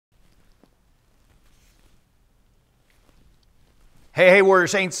Hey, Warrior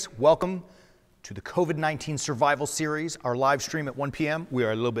Saints, welcome to the COVID-19 Survival Series, our live stream at 1 p.m. We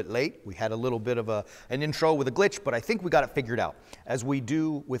are a little bit late. We had a little bit of an intro with a glitch, but I think we got it figured out. As we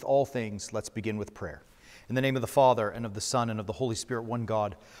do with all things, let's begin with prayer. In the name of the Father, and of the Son, and of the Holy Spirit, one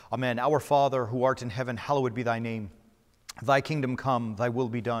God. Amen. Our Father, who art in heaven, hallowed be thy name. Thy kingdom come, thy will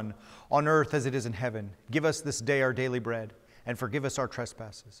be done, on earth as it is in heaven. Give us this day our daily bread, and forgive us our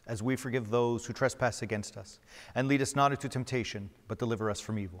trespasses, as we forgive those who trespass against us. And lead us not into temptation, but deliver us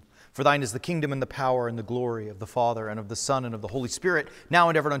from evil. For thine is the kingdom and the power and the glory of the Father and of the Son and of the Holy Spirit, now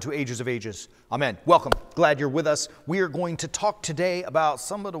and ever unto ages of ages. Amen. Welcome. Glad you're with us. We are going to talk today about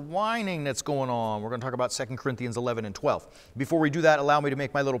some of the whining that's going on. We're going to talk about 2 Corinthians 11 and 12. Before we do that, allow me to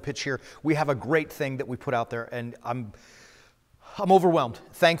make my little pitch here. We have a great thing that we put out there, and I'm overwhelmed,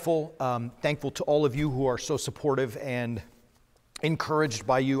 thankful to all of you who are so supportive and encouraged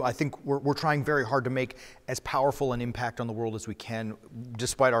by you. I think we're trying very hard to make as powerful an impact on the world as we can,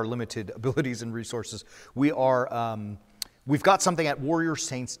 despite our limited abilities and resources. We've got something at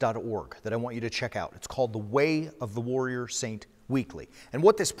warriorsaints.org that I want you to check out. It's called The Way of the Warrior Saint Weekly. And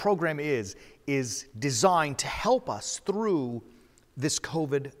what this program is designed to help us through this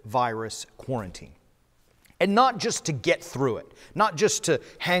COVID virus quarantine. And not just to get through it, not just to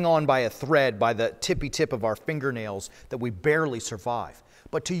hang on by a thread, by the tippy tip of our fingernails that we barely survive,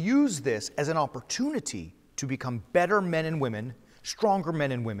 but to use this as an opportunity to become better men and women, stronger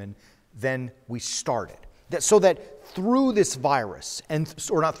men and women than we started. So that through this virus,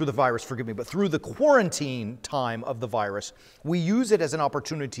 or not through the virus, forgive me, but through the quarantine time of the virus, we use it as an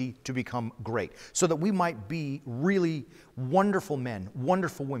opportunity to become great, so that we might be really wonderful men,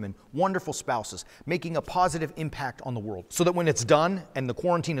 wonderful women, wonderful spouses, making a positive impact on the world, so that when it's done and the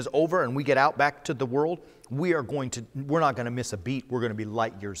quarantine is over and we get out back to the world, we're not going to miss a beat. We're going to be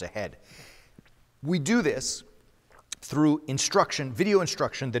light years ahead. We do this through instruction, video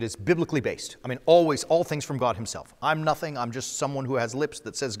instruction that is biblically based. I mean, always, all things from God himself. I'm nothing. I'm just someone who has lips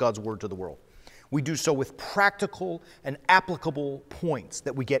that says God's word to the world. We do so with practical and applicable points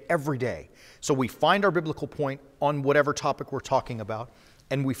that we get every day. So we find our biblical point on whatever topic we're talking about,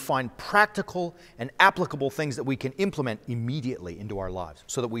 and we find practical and applicable things that we can implement immediately into our lives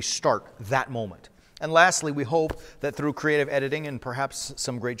so that we start that moment. And lastly, we hope that through creative editing and perhaps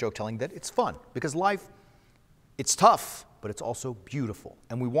some great joke telling that it's fun, because life, it's tough, but it's also beautiful.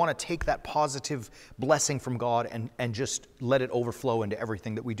 And we want to take that positive blessing from God and just let it overflow into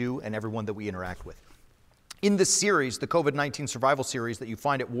everything that we do and everyone that we interact with. In this series, the COVID-19 Survival Series that you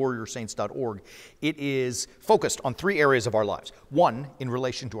find at warriorsaints.org, it is focused on 3 areas of our lives. 1, in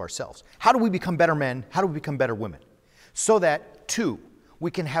relation to ourselves. How do we become better men? How do we become better women? So that 2, we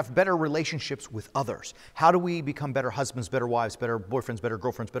can have better relationships with others. How do we become better husbands, better wives, better boyfriends, better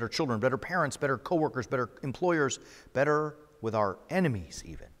girlfriends, better children, better parents, better coworkers, better employers, better with our enemies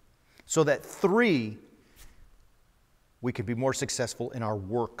even? So that 3, we can be more successful in our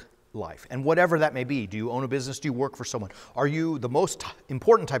work life. And whatever that may be. Do you own a business? Do you work for someone? Are you the most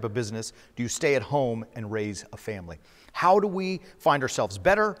important type of business? Do you stay at home and raise a family? How do we find ourselves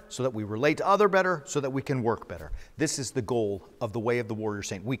better so that we relate to others better, so that we can work better? This is the goal of the Way of the Warrior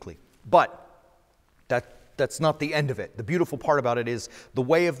Saint Weekly. But that's not the end of it. The beautiful part about it is the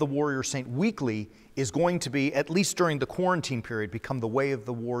Way of the Warrior Saint Weekly is going to be, at least during the quarantine period, become the Way of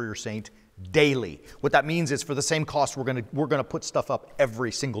the Warrior Saint daily. What that means is for the same cost, we're going to put stuff up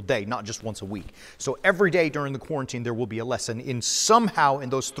every single day, not just once a week. So every day during the quarantine, there will be a lesson in somehow in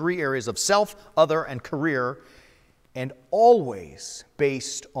those 3 areas of self, other, and career, and always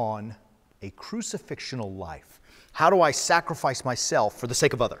based on a crucifixional life. How do I sacrifice myself for the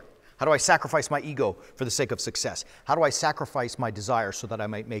sake of other? How do I sacrifice my ego for the sake of success? How do I sacrifice my desire so that I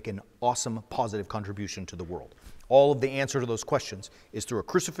might make an awesome, positive contribution to the world? All of the answer to those questions is through a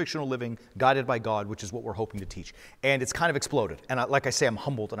crucifixional living guided by God, which is what we're hoping to teach. And it's kind of exploded. And like I say, I'm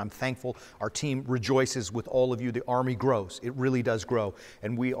humbled and I'm thankful. Our team rejoices with all of you. The army grows. It really does grow.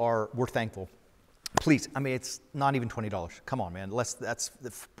 And we're thankful. Please, I mean, it's not even $20. Come on, man. That's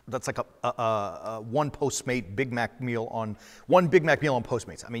like a one Postmate Big Mac meal on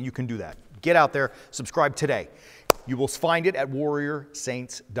Postmates. I mean, you can do that. Get out there, subscribe today. You will find it at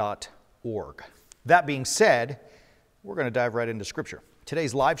warriorsaints.org. That being said, we're going to dive right into Scripture.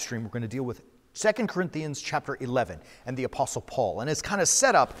 Today's live stream, we're going to deal with 2 Corinthians chapter 11 and the Apostle Paul. And it's kind of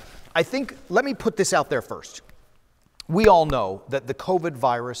set up, I think, let me put this out there first. We all know that the COVID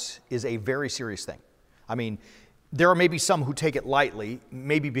virus is a very serious thing. I mean, There are maybe some who take it lightly,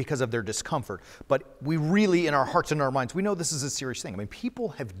 maybe because of their discomfort, but we really, in our hearts and our minds, we know this is a serious thing. I mean, people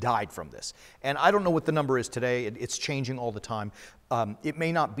have died from this. And I don't know what the number is today. It's changing all the time. It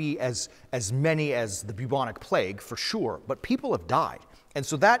may not be as many as the bubonic plague, for sure, but people have died. And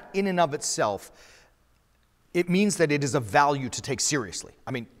so that, in and of itself, it means that it is of value to take seriously.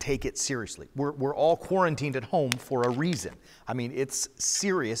 I mean, take it seriously. We're all quarantined at home for a reason. I mean, it's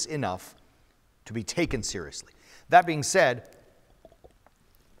serious enough to be taken seriously. That being said,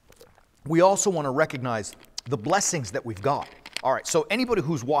 we also want to recognize the blessings that we've got. All right, so anybody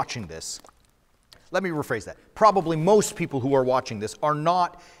who's watching this, let me rephrase that. Probably most people who are watching this are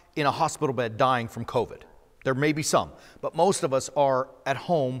not in a hospital bed dying from COVID. There may be some, but most of us are at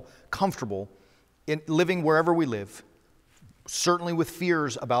home, comfortable, in living wherever we live, certainly with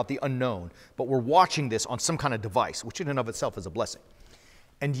fears about the unknown, but we're watching this on some kind of device, which in and of itself is a blessing.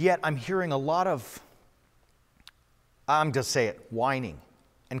 And yet I'm hearing a lot of, I'm just say it, whining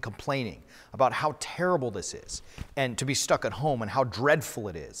and complaining about how terrible this is, and to be stuck at home and how dreadful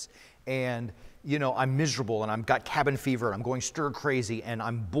it is. And, you know, I'm miserable and I've got cabin fever, I'm going stir crazy and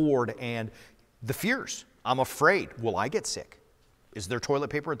I'm bored, and the fears. I'm afraid. Will I get sick? Is there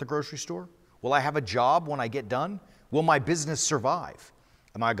toilet paper at the grocery store? Will I have a job when I get done? Will my business survive?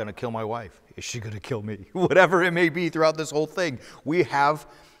 Am I going to kill my wife? Is she going to kill me? Whatever it may be throughout this whole thing, we have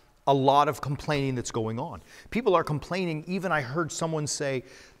a lot of complaining that's going on. People are complaining. Even I heard someone say,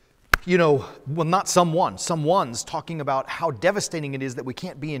 you know, well, not someone's talking about how devastating it is that we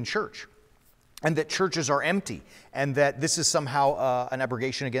can't be in church, and that churches are empty, and that this is somehow an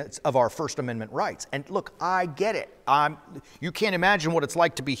abrogation of our First Amendment rights. And look, I get it. You can't imagine what it's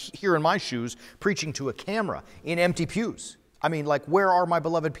like to be here in my shoes preaching to a camera in empty pews. I mean, like, where are my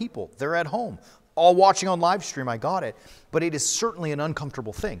beloved people? They're at home, all watching on live stream. I got it. But it is certainly an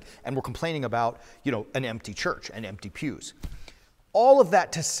uncomfortable thing. And we're complaining about, you know, an empty church and empty pews. All of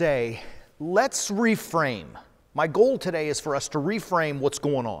that to say, let's reframe. My goal today is for us to reframe what's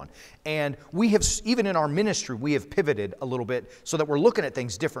going on. And we have, even in our ministry, we have pivoted a little bit so that we're looking at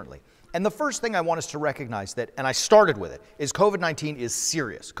things differently. And the first thing I want us to recognize that, and I started with it, is COVID-19 is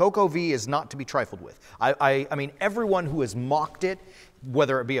serious. CoCoV is not to be trifled with. I mean, everyone who has mocked it,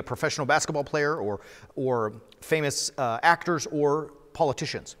 whether it be a professional basketball player or famous actors or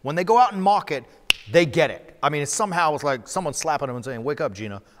politicians, when they go out and mock it, they get it. I mean, it's like someone slapping them and saying, "Wake up,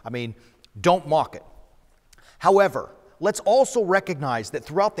 Gina." I mean, don't mock it. However, let's also recognize that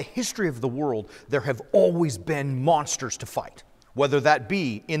throughout the history of the world, there have always been monsters to fight, whether that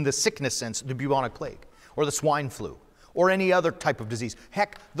be in the sickness sense, the bubonic plague, or the swine flu, or any other type of disease.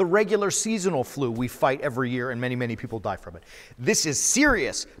 Heck, the regular seasonal flu we fight every year, and many, many people die from it. This is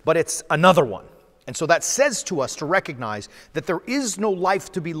serious, but it's another one. And so that says to us to recognize that there is no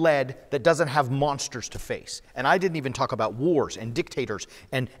life to be led that doesn't have monsters to face. And I didn't even talk about wars and dictators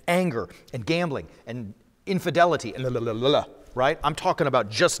and anger and gambling and infidelity and right? I'm talking about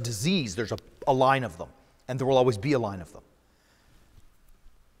just disease. There's a line of them, and there will always be a line of them.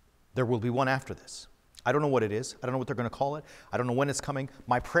 There will be one after this. I don't know what it is. I don't know what they're going to call it. I don't know when it's coming.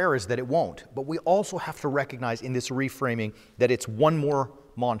 My prayer is that it won't. But we also have to recognize in this reframing that it's one more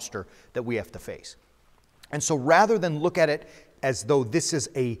monster that we have to face. And so rather than look at it as though this is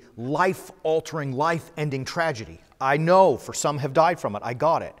a life-altering, life-ending tragedy, I know for some have died from it. I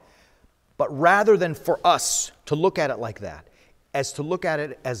got it. But rather than for us to look at it like that, as to look at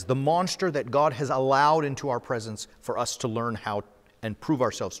it as the monster that God has allowed into our presence for us to learn how and prove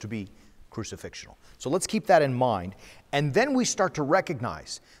ourselves to be crucifixional. So let's keep that in mind. And then we start to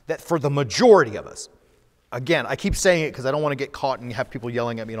recognize that for the majority of us, again, I keep saying it because I don't want to get caught and have people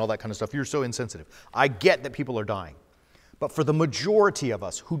yelling at me and all that kind of stuff. You're so insensitive. I get that people are dying. But for the majority of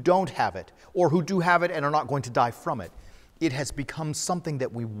us who don't have it, or who do have it and are not going to die from it, it has become something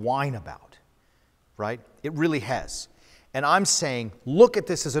that we whine about, right? It really has. And I'm saying, look at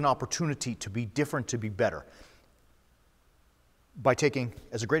this as an opportunity to be different, to be better. By taking,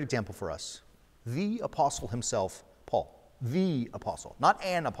 as a great example for us, the apostle himself, Paul. The apostle, not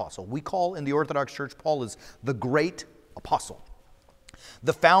an apostle. We call in the Orthodox Church, Paul is the great apostle.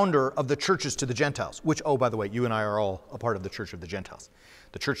 The founder of the churches to the Gentiles, which, oh, by the way, you and I are all a part of the church of the Gentiles.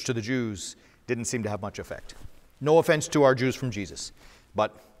 The church to the Jews didn't seem to have much effect. No offense to our Jews from Jesus,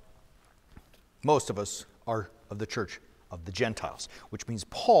 but most of us are of the church of the Gentiles, which means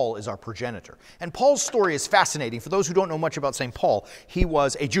Paul is our progenitor. And Paul's story is fascinating. For those who don't know much about St. Paul, he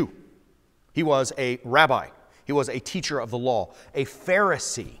was a Jew. He was a rabbi. He was a teacher of the law, a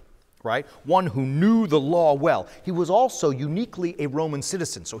Pharisee, right? One who knew the law well. He was also uniquely a Roman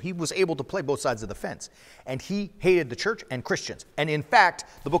citizen, so he was able to play both sides of the fence. And he hated the church and Christians. And in fact,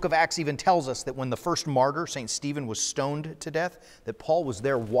 the book of Acts even tells us that when the first martyr, St. Stephen, was stoned to death, that Paul was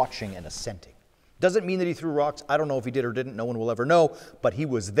there watching and assenting. Doesn't mean that he threw rocks. I don't know if he did or didn't. No one will ever know. But he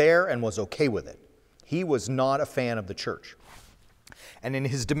was there and was okay with it. He was not a fan of the church. And in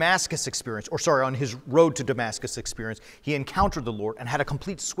his Damascus experience, on his road to Damascus experience, he encountered the Lord and had a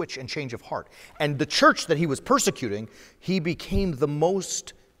complete switch and change of heart. And the church that he was persecuting, he became the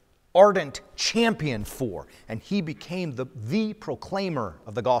most ardent champion for. And he became the proclaimer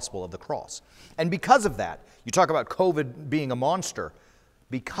of the gospel of the cross. And because of that, you talk about COVID being a monster.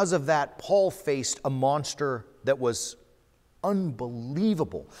 Because of that, Paul faced a monster that was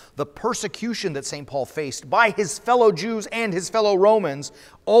unbelievable. The persecution that St. Paul faced by his fellow Jews and his fellow Romans,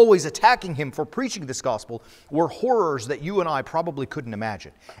 always attacking him for preaching this gospel, were horrors that you and I probably couldn't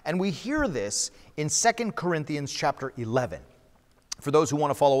imagine. And we hear this in 2 Corinthians chapter 11. For those who want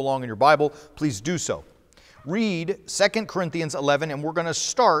to follow along in your Bible, please do so. Read 2 Corinthians 11, and we're going to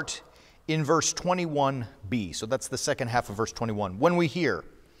start in verse 21b. So that's the second half of verse 21. When we hear,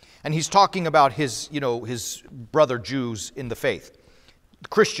 and he's talking about his brother Jews in the faith,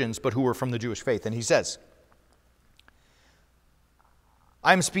 Christians, but who were from the Jewish faith. And he says,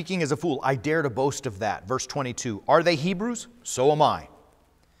 I am speaking as a fool. I dare to boast of that. Verse 22. Are they Hebrews? So am I.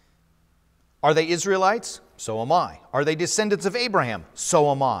 Are they Israelites? So am I. Are they descendants of Abraham?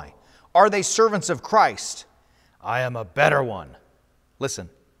 So am I. Are they servants of Christ? I am a better one. Listen,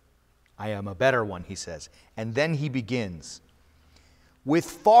 I am a better one, he says. And then he begins. With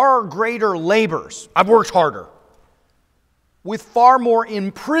far greater labors, I've worked harder. With far more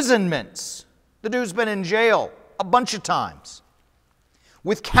imprisonments. The dude's been in jail a bunch of times.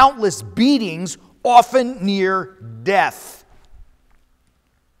 With countless beatings, often near death.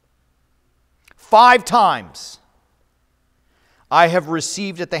 5 times I have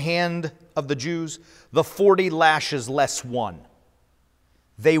received at the hand of the Jews the 40 lashes less one.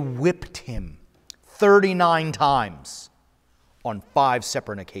 They whipped him 39 times. On 5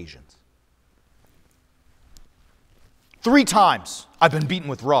 separate occasions. 3 times I've been beaten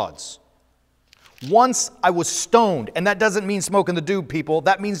with rods. Once I was stoned, and that doesn't mean smoking the doob, people.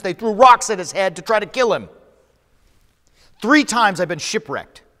 That means they threw rocks at his head to try to kill him. 3 times I've been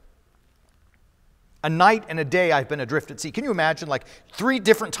shipwrecked. A night and a day I've been adrift at sea. Can you imagine, like 3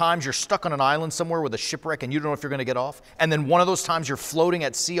 different times you're stuck on an island somewhere with a shipwreck and you don't know if you're going to get off? And then one of those times you're floating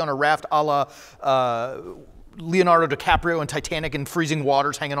at sea on a raft a la Leonardo DiCaprio in Titanic in freezing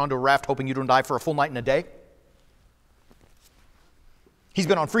waters, hanging onto a raft, hoping you don't die for a full night and a day. He's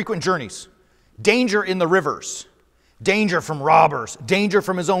been on frequent journeys. Danger in the rivers. Danger from robbers. Danger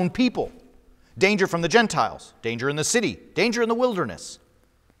from his own people. Danger from the Gentiles. Danger in the city. Danger in the wilderness.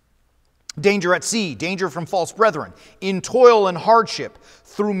 Danger at sea. Danger from false brethren. In toil and hardship.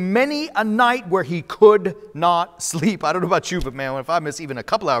 Through many a night where he could not sleep. I don't know about you, but man, if I miss even a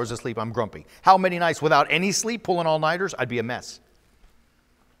couple hours of sleep, I'm grumpy. How many nights without any sleep, pulling all-nighters? I'd be a mess.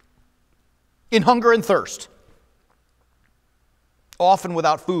 In hunger and thirst. Often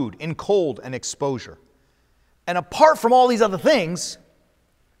without food. In cold and exposure. And apart from all these other things,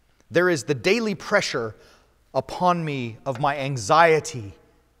 there is the daily pressure upon me of my anxiety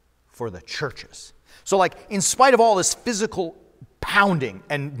for the churches. So like, in spite of all this physical pounding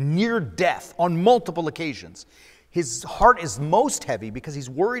and near death on multiple occasions, his heart is most heavy because he's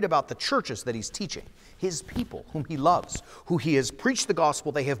worried about the churches that he's teaching, his people whom he loves, who he has preached the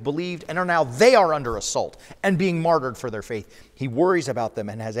gospel, they have believed, and they are under assault and being martyred for their faith. He worries about them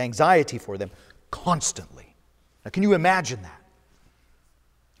and has anxiety for them constantly. Now, can you imagine that?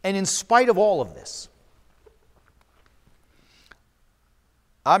 And in spite of all of this,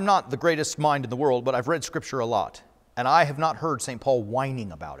 I'm not the greatest mind in the world, but I've read Scripture a lot, and I have not heard St. Paul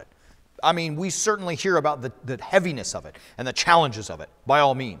whining about it. I mean, we certainly hear about the heaviness of it and the challenges of it, by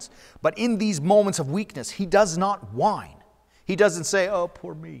all means. But in these moments of weakness, he does not whine. He doesn't say, oh,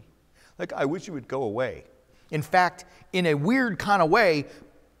 poor me. Like, I wish it would go away. In fact, in a weird kind of way,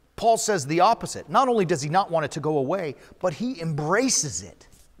 Paul says the opposite. Not only does he not want it to go away, but he embraces it.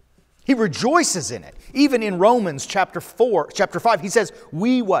 He rejoices in it. Even in Romans chapter 5, he says,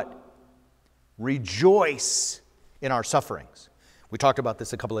 we what? Rejoice in our sufferings. We talked about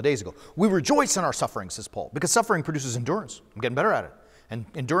this a couple of days ago. We rejoice in our sufferings, says Paul, because suffering produces endurance. I'm getting better at it. And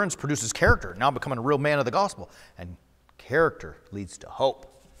endurance produces character. Now I'm becoming a real man of the gospel. And character leads to hope,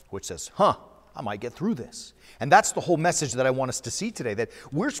 which says, I might get through this. And that's the whole message that I want us to see today, that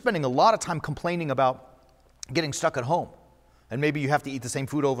we're spending a lot of time complaining about getting stuck at home. And maybe you have to eat the same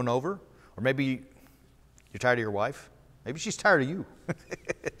food over and over. Or maybe you're tired of your wife. Maybe she's tired of you.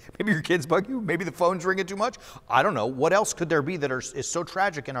 Maybe your kids bug you. Maybe the phone's ringing too much. I don't know. What else could there be that is so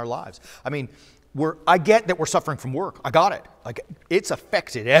tragic in our lives? I mean, I get that we're suffering from work. I got it. Like, it's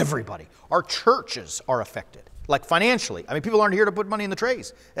affected everybody. Our churches are affected. Like financially. I mean, people aren't here to put money in the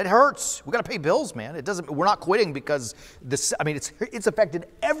trays. It hurts. We got to pay bills, man. We're not quitting because it's affected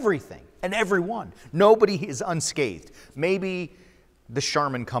everything and everyone. Nobody is unscathed. Maybe the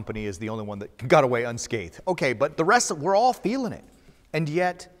Charmin company is the only one that got away unscathed. Okay, but the rest, we're all feeling it. And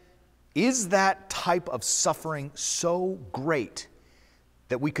yet, is that type of suffering so great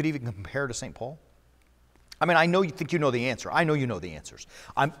that we could even compare to St. Paul? I mean, I know you think you know the answer. I know you know the answers.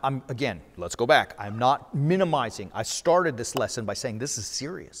 Again, let's go back. I'm not minimizing. I started this lesson by saying this is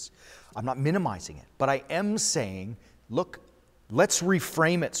serious. I'm not minimizing it. But I am saying, look, let's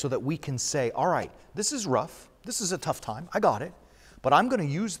reframe it so that we can say, all right, this is rough. This is a tough time. I got it. But I'm going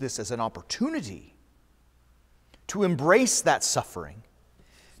to use this as an opportunity to embrace that suffering,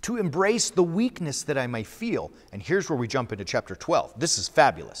 to embrace the weakness that I may feel. And here's where we jump into chapter 12. This is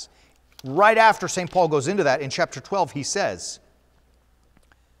fabulous. Right after St. Paul goes into that, in chapter 12, he says,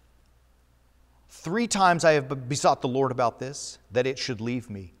 3 times I have besought the Lord about this, that it should leave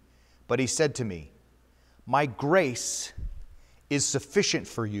me. But he said to me, my grace is sufficient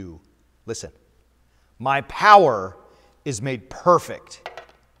for you. Listen, my power is made perfect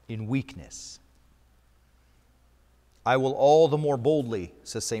in weakness. I will all the more boldly,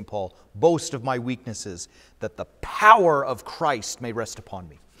 says St. Paul, boast of my weaknesses, that the power of Christ may rest upon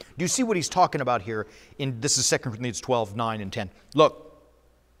me. Do you see what he's talking about here? This is 2 Corinthians 12, 9 and 10. Look,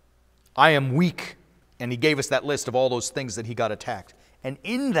 I am weak. And he gave us that list of all those things that he got attacked. And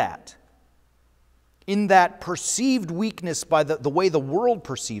in that perceived weakness by the way the world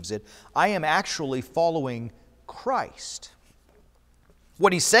perceives it, I am actually following Christ.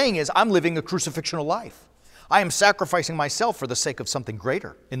 What he's saying is, I'm living a crucifixional life. I am sacrificing myself for the sake of something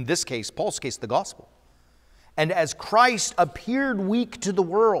greater. In this case, Paul's case, the gospel. And as Christ appeared weak to the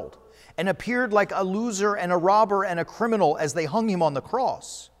world and appeared like a loser and a robber and a criminal as they hung him on the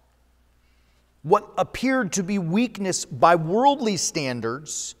cross, what appeared to be weakness by worldly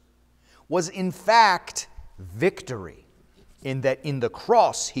standards was in fact victory, in that in the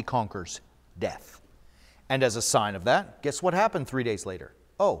cross he conquers death. And as a sign of that, guess what happened 3 days later?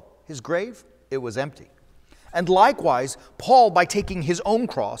 Oh, his grave, it was empty. And likewise, Paul, by taking his own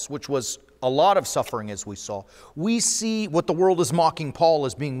cross, which was a lot of suffering as we saw, we see what the world is mocking Paul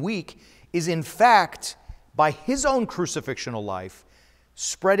as being weak is in fact, by his own crucifixional life,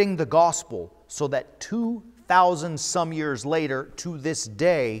 spreading the gospel so that 2,000 some years later, to this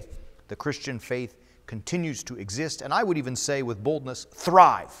day, the Christian faith continues to exist, and I would even say with boldness,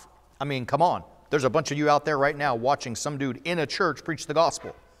 thrive. I mean, come on. There's a bunch of you out there right now watching some dude in a church preach the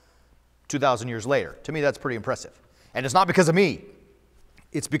gospel 2,000 years later. To me, that's pretty impressive. And it's not because of me.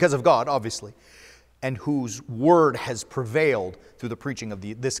 It's because of God, obviously, and whose word has prevailed through the preaching of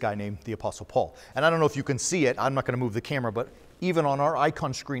this guy named the Apostle Paul. And I don't know if you can see it. I'm not going to move the camera, but even on our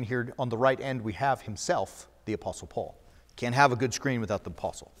icon screen here on the right end, we have himself, the Apostle Paul. Can't have a good screen without the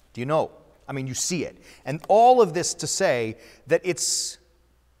Apostle. Do you know? I mean, you see it. And all of this to say that it's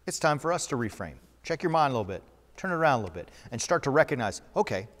time for us to reframe. Check your mind a little bit. Turn it around a little bit and start to recognize,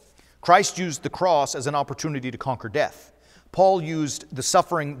 okay, Christ used the cross as an opportunity to conquer death. Paul used the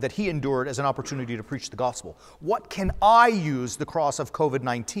suffering that he endured as an opportunity to preach the gospel. What can I use the cross of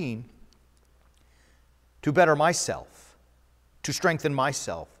COVID-19 to better myself, to strengthen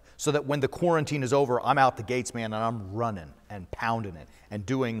myself, so that when the quarantine is over, I'm out the gates, man, and I'm running and pounding it and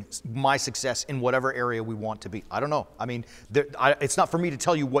doing my success in whatever area we want to be? I don't know. I mean, it's not for me to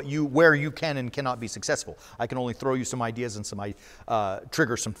tell you where you can and cannot be successful. I can only throw you some ideas and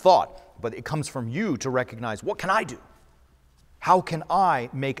trigger some thought. But it comes from you to recognize, what can I do? How can I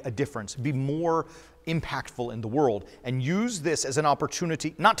make a difference, be more impactful in the world, and use this as an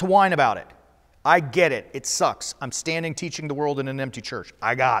opportunity, not to whine about it. I get it. It sucks. I'm standing teaching the world in an empty church.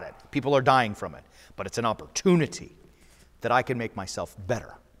 I got it. People are dying from it. But it's an opportunity that I can make myself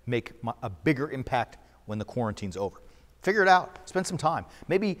better, make a bigger impact when the quarantine's over. Figure it out. Spend some time.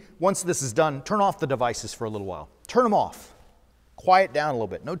 Maybe once this is done, turn off the devices for a little while. Turn them off. Quiet down a little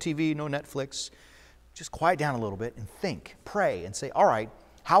bit. No TV, no Netflix. Just quiet down a little bit and think, pray, and say, all right,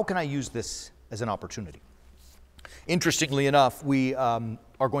 how can I use this as an opportunity? Interestingly enough, we are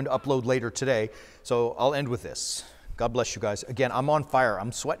going to upload later today, so I'll end with this. God bless you guys. Again, I'm on fire.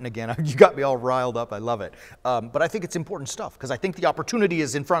 I'm sweating again. You got me all riled up. I love it. But I think it's important stuff because I think the opportunity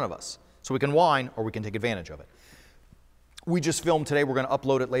is in front of us. So we can whine or we can take advantage of it. We just filmed today. We're going to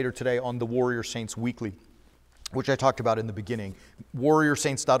upload it later today on the Warrior Saints Weekly which I talked about in the beginning,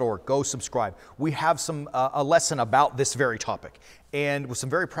 warriorsaints.org. Go subscribe. We have a lesson about this very topic, and with some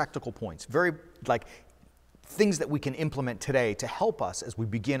very practical points, very like things that we can implement today to help us as we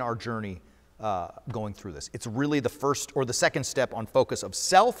begin our journey going through this. It's really the first or the second step on focus of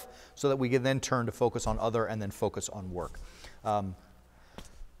self, so that we can then turn to focus on other and then focus on work.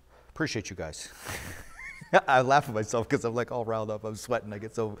 Appreciate you guys. I laugh at myself because I'm like all riled up. I'm sweating. I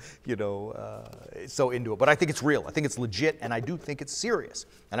get so, so into it. But I think it's real. I think it's legit, and I do think it's serious.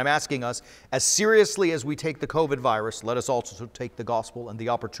 And I'm asking us, as seriously as we take the COVID virus, let us also take the gospel and the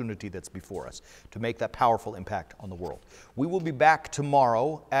opportunity that's before us to make that powerful impact on the world. We will be back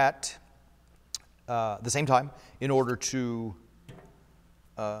tomorrow at the same time in order to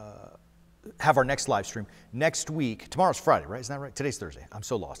have our next live stream. Next week, tomorrow's Friday, right? Isn't that right? Today's Thursday. I'm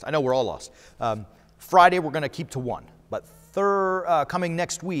so lost. I know we're all lost. Friday, we're going to keep to 1. But coming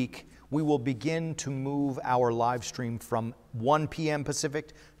next week, we will begin to move our live stream from 1 p.m.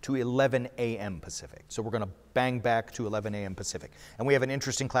 Pacific to 11 a.m. Pacific. So we're going to bang back to 11 a.m. Pacific. And we have an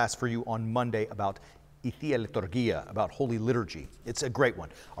interesting class for you on Monday about Ithia Liturgia, about Holy Liturgy. It's a great one.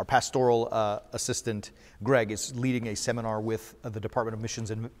 Our pastoral assistant, Greg, is leading a seminar with the Department of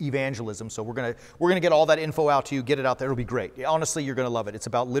Missions and Evangelism. So we're gonna get all that info out to you, get it out there. It'll be great. Honestly, you're gonna love it. It's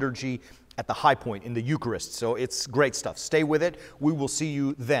about liturgy at the high point in the Eucharist. So it's great stuff. Stay with it. We will see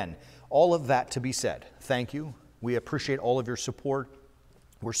you then. All of that to be said, thank you. We appreciate all of your support.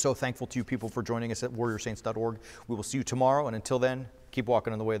 We're so thankful to you people for joining us at warriorsaints.org. We will see you tomorrow, and until then, keep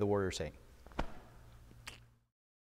walking in the way of the warrior saint.